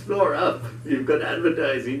the next floor up, you've got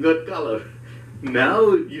advertising, you've got color.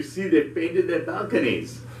 Now you see they've painted their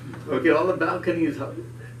balconies. Okay, all the balconies,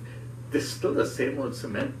 they're still the same old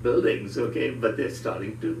cement buildings, okay, but they're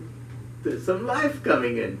starting to, there's some life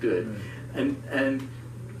coming into it. And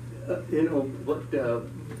you know, what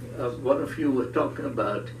one of you were talking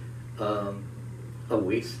about, a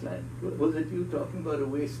wasteland. Was it you talking about a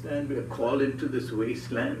wasteland? We are called into this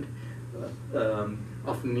wasteland.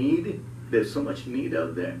 of need. There's so much need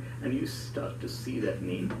out there, and you start to see that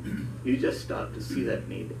need. You just start to see that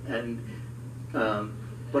need. And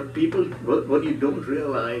what you don't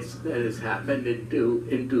realize that has happened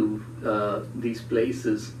into these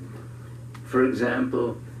places. For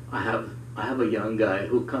example, I have a young guy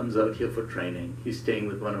who comes out here for training. He's staying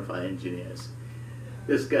with one of our engineers.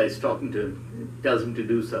 This guy's talking to him, tells him to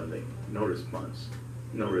do something. No response.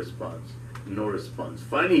 No response. No response.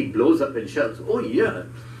 Finally, he blows up and shouts, "Oh yeah!"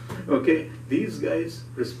 Okay, these guys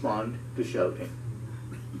respond to shouting.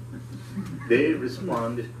 They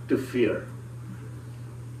respond to fear.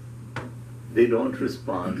 They don't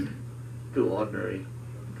respond to ordinary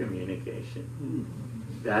communication.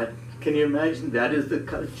 Can you imagine? That is the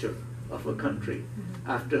culture of a country.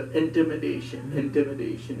 After intimidation,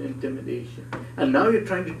 intimidation, intimidation. And now you're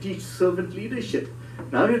trying to teach servant leadership.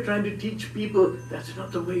 Now you're trying to teach people that's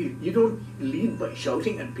not the way. You don't lead by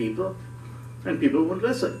shouting at people, and people won't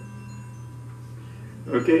listen.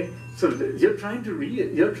 Okay? So you're trying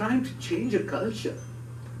to change a culture.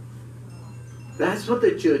 That's what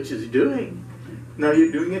the church is doing. Now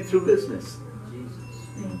you're doing it through business.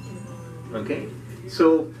 Okay?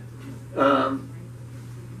 So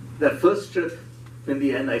that first trip, in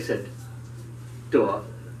the end, I said there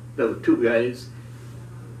were two guys,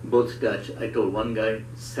 both Dutch. I told one guy,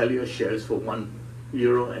 sell your shares for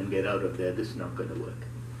 €1 and get out of there. This is not going to work.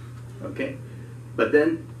 Okay? But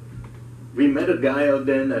then we met a guy out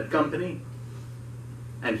there in that company,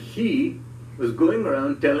 and he was going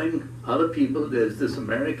around telling other people there's this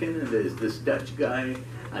American and there's this Dutch guy,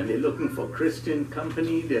 and they're looking for a Christian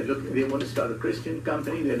company. They want to start a Christian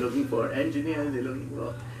company. They're looking for engineers. They're looking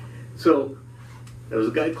for. So there was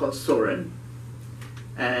a guy called Soren,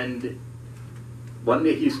 and one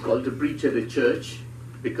day he's called to preach at a church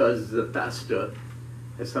because the pastor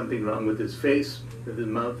has something wrong with his face, with his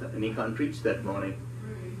mouth, and he can't preach that morning.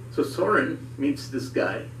 So Soren meets this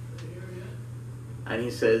guy, and he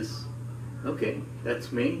says, "Okay,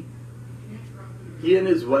 that's me." He and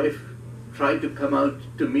his wife tried to come out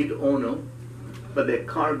to meet Ono, but their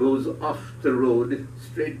car goes off the road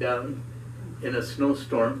straight down in a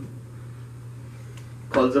snowstorm.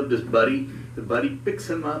 Calls up this buddy. The buddy picks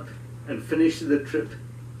him up and finishes the trip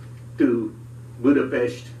to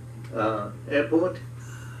Budapest airport,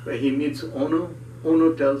 where he meets Ono.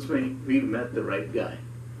 Ono tells me, "We've met the right guy."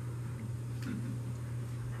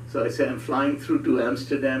 So I say, "I'm flying through to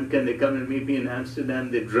Amsterdam. Can they come and meet me in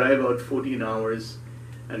Amsterdam?" They drive out 14 hours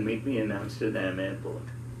and meet me in Amsterdam airport.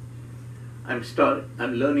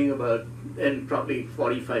 I'm learning about, in probably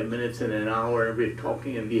 45 minutes and an hour, we're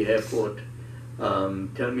talking in the airport.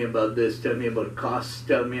 Tell me about this, tell me about costs,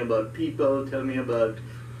 tell me about people, tell me about,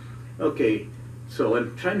 okay, so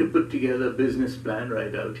I'm trying to put together a business plan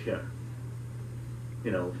right out here.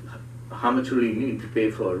 You know, how much will we need to pay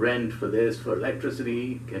for rent, for this, for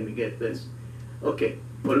electricity? Can we get this? Okay,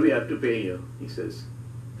 what do we have to pay you? He says,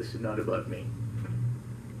 "This is not about me.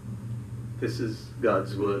 This is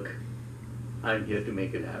God's work. I'm here to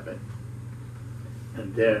make it happen."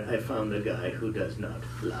 And there I found a guy who does not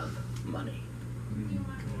love money.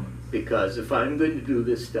 Because if I'm going to do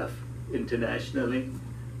this stuff internationally,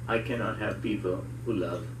 I cannot have people who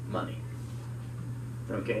love money.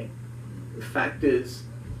 Okay? The fact is,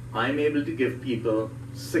 I'm able to give people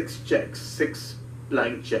 6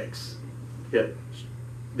 blank checks. Here,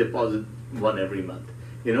 deposit one every month.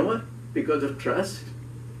 You know what? Because of trust,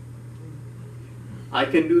 I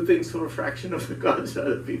can do things for a fraction of the cost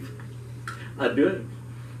other people are doing.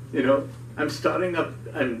 You know, I'm starting up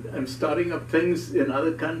things in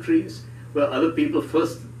other countries where other people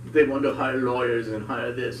first they want to hire lawyers and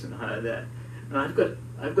hire this and hire that, and I've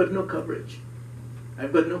got no coverage.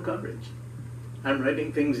 I've got no coverage. I'm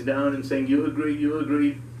writing things down and saying, you agree,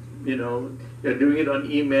 you know, you're doing it on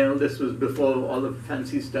email. This was before all the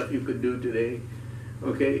fancy stuff you could do today.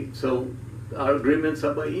 Okay, so our agreements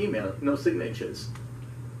are by email, no signatures.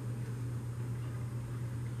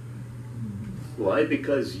 Why?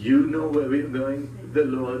 Because you know where we're going, the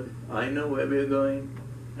Lord, I know where we're going,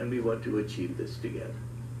 and we want to achieve this together.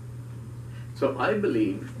 So I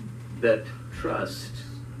believe that trust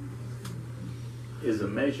is a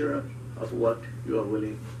measure of what you are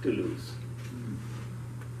willing to lose.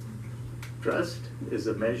 Trust is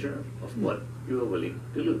a measure of what you are willing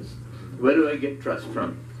to lose. Where do I get trust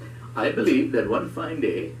from? I believe that one fine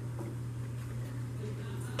day,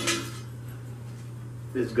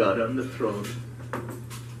 there's God on the throne,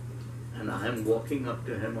 and I'm walking up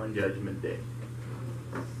to him on Judgment Day.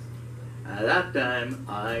 At that time,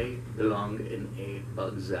 I belong in a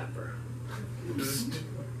bug zapper.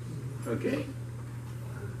 Okay?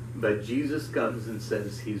 But Jesus comes and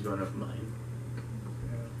says he's one of mine.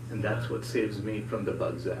 And that's what saves me from the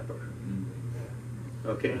bug zapper.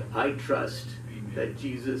 Okay? I trust that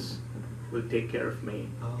Jesus will take care of me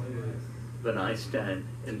when I stand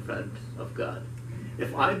in front of God.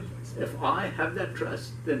 If I have that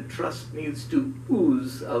trust, then trust needs to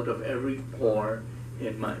ooze out of every pore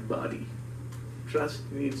in my body.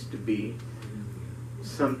 Trust needs to be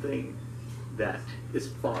something that is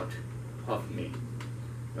part of me.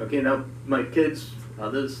 Okay, now my kids,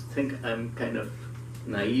 others think I'm kind of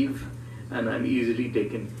naive and I'm easily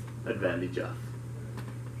taken advantage of.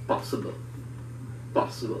 Possible.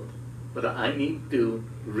 But I need to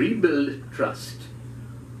rebuild trust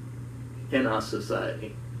in our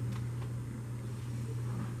society.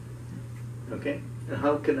 Okay? And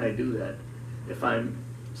how can I do that if I'm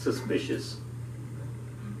suspicious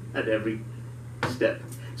at every step?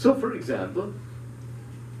 So, for example,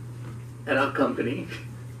 at our company,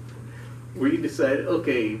 we decided,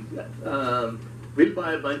 okay, we'll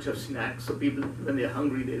buy a bunch of snacks so people, when they're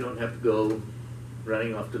hungry, they don't have to go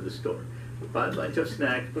running off to the store. We'll buy a bunch of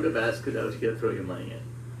snacks, put a basket out here, throw your money in.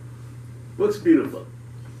 Looks beautiful,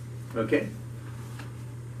 okay?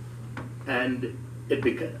 And it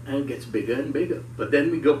gets bigger and bigger. But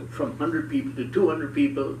then we go from 100 people to 200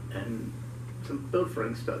 people, and some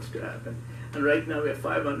pilfering starts to happen. And right now we have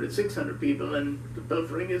 500, 600 people, and the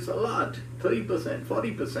pilfering is a lot, 30%,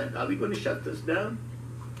 40%. Are we going to shut this down?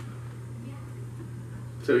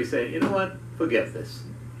 So we say, you know what, forget this.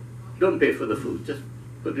 Don't pay for the food, just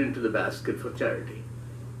put it into the basket for charity.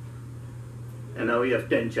 And now we have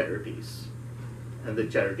 10 charities, and the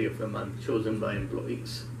charity of the month chosen by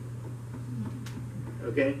employees.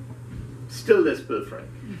 Okay? Still there's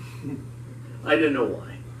pilfering. I don't know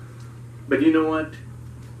why. But you know what?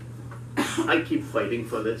 I keep fighting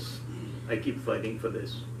for this.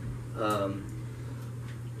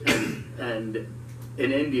 And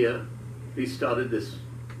in India, we started this,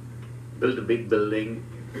 built a big building,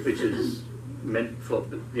 which is meant for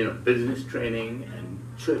business training and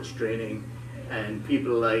church training, and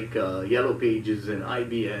people like Yellow Pages and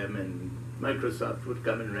IBM and Microsoft would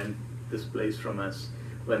come and rent this place from us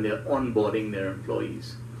when they're onboarding their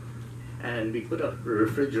employees. And we put a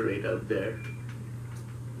refrigerator out there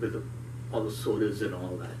with all the sodas and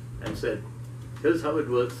all that, and said, here's how it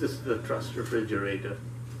works, this is the trust refrigerator.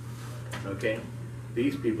 Okay?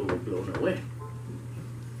 These people were blown away.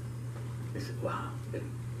 They said, wow.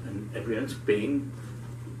 And everyone's paying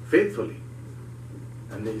faithfully.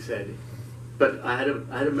 And they said, but I had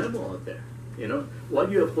a memo out there. Why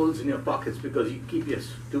do you have holes in your pockets? Because you keep your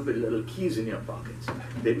stupid little keys in your pockets.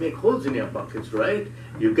 They make holes in your pockets, right?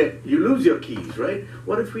 You lose your keys, right?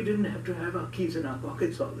 What if we didn't have to have our keys in our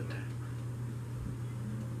pockets all the time?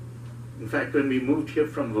 In fact, when we moved here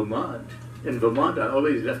from Vermont, in Vermont I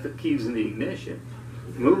always left the keys in the ignition.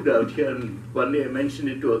 Moved out here, and one day I mentioned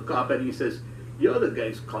it to a cop, and he says, you're the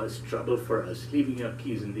guys who caused trouble for us, leaving your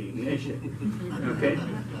keys in the ignition. Okay?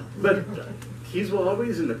 But keys were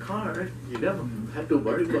always in the car. You never had to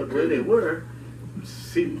worry about where they were.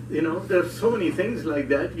 See, there's so many things like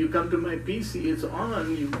that. You come to my PC, it's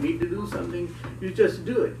on, you need to do something, you just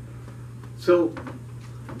do it. So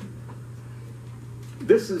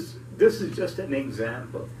this is just an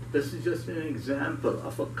example. This is just an example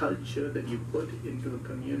of a culture that you put into a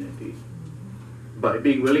community by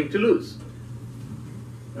being willing to lose.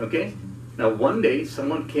 Okay? Now one day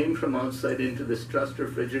someone came from outside into this trust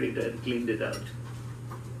refrigerator and cleaned it out.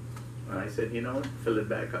 And I said, you know what, fill it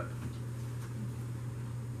back up.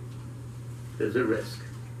 There's a risk.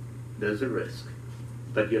 There's a risk.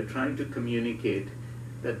 But you're trying to communicate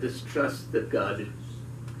that this trust that God,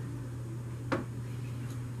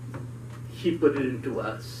 He put it into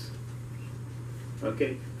us.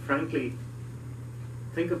 Okay? Frankly,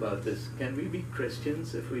 think about this. Can we be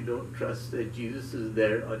Christians if we don't trust that Jesus is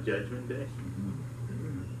there on Judgment Day?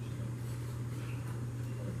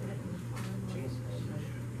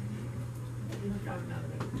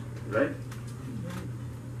 Right?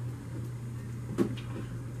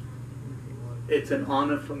 It's an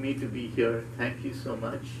honor for me to be here. Thank you so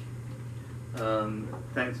much.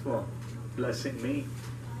 Thanks for blessing me.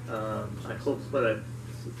 I hope what I'm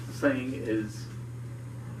saying is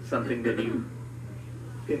something that you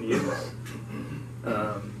can use.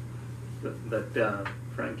 But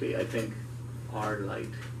frankly, I think our light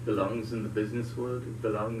belongs in the business world. It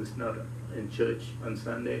belongs not in church on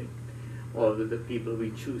Sunday or with the people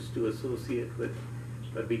we choose to associate with,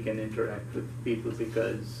 but we can interact with people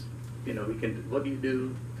because, we can, what do you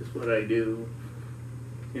do? This is what I do.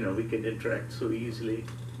 We can interact so easily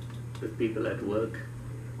with people at work,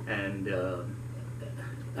 and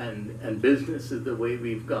and business is the way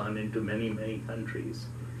we've gone into many, many countries.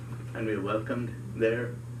 And we're welcomed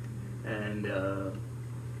there. And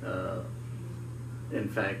in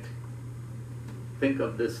fact, think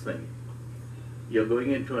of this thing. You're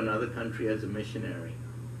going into another country as a missionary.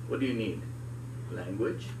 What do you need?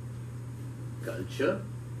 Language, culture,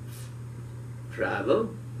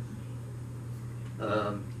 travel,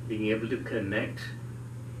 being able to connect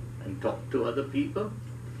and talk to other people.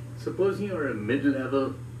 Supposing you're a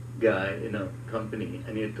mid-level guy in a company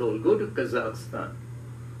and you're told, go to Kazakhstan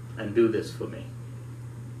and do this for me.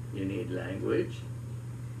 You need language,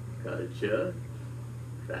 culture,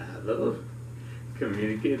 travel,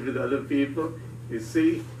 communicate with other people. You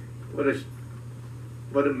see what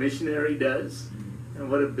a missionary does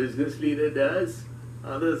and what a business leader does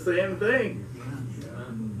are the same thing.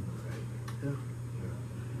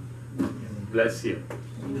 Bless you.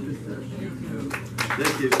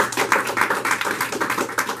 Thank you.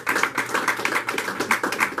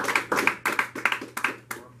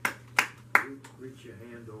 Reach your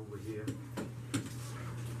hand over here.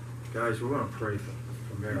 Guys, we're going to pray for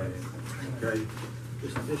Marian. Okay?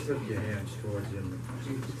 Just lift your hands towards him.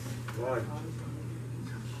 Lord,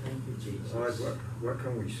 what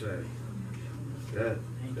can we say? That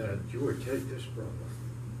you would take this brother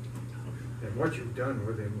and what you've done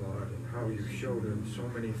with him, Lord, and how you've showed him so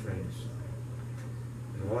many things.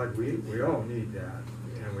 And Lord, we all need that.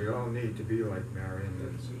 And we all need to be like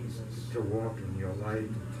Marian, to walk in your light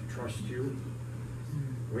and to trust you.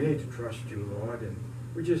 We need to trust you, Lord, and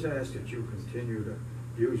we just ask that you continue to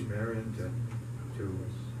use Marian to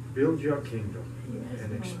build your kingdom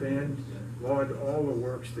and expand, Lord, all the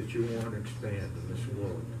works that you want to expand in this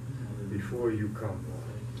world before you come, Lord.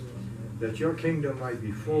 That your kingdom might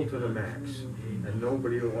be full to the max and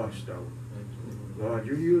nobody lost out. Lord,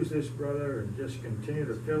 you use this brother and just continue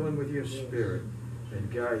to fill him with your spirit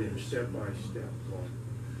and guide him step by step, Lord.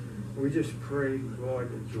 We just pray,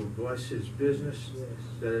 Lord, that you'll bless his business,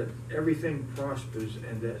 that everything prospers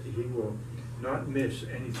and that he will not miss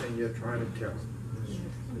anything you're trying to tell him,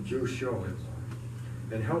 that you show him,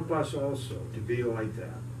 Lord. And help us also to be like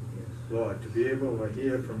that, Lord, to be able to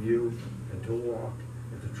hear from you and to walk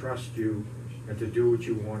and to trust you and to do what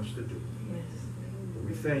you want us to do.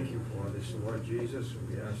 We thank you for this, Lord Jesus, and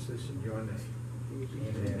we ask this in your name.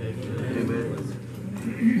 Amen.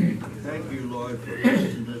 Thank you, Lord, for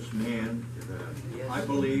blessing this man. I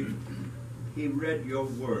believe he read your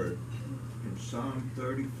word in Psalm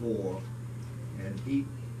 34, and he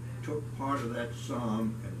took part of that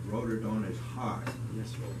psalm and wrote it on his heart.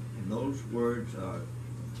 Yes, Lord. And those words are,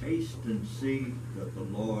 taste and see that the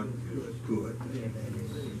Lord is good.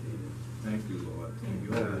 Thank you, Lord, for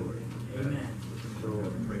your word. Amen. So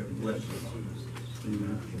I pray a blessing in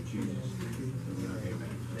Jesus' name.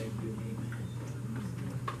 Amen. Thank you.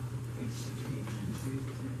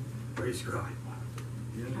 Praise God.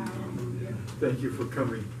 Hallelujah. Thank you for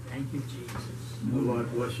coming. Thank you, Jesus. The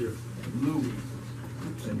Lord bless you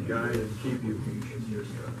and guide and keep you.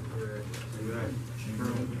 Amen.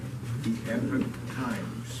 The epic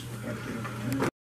times.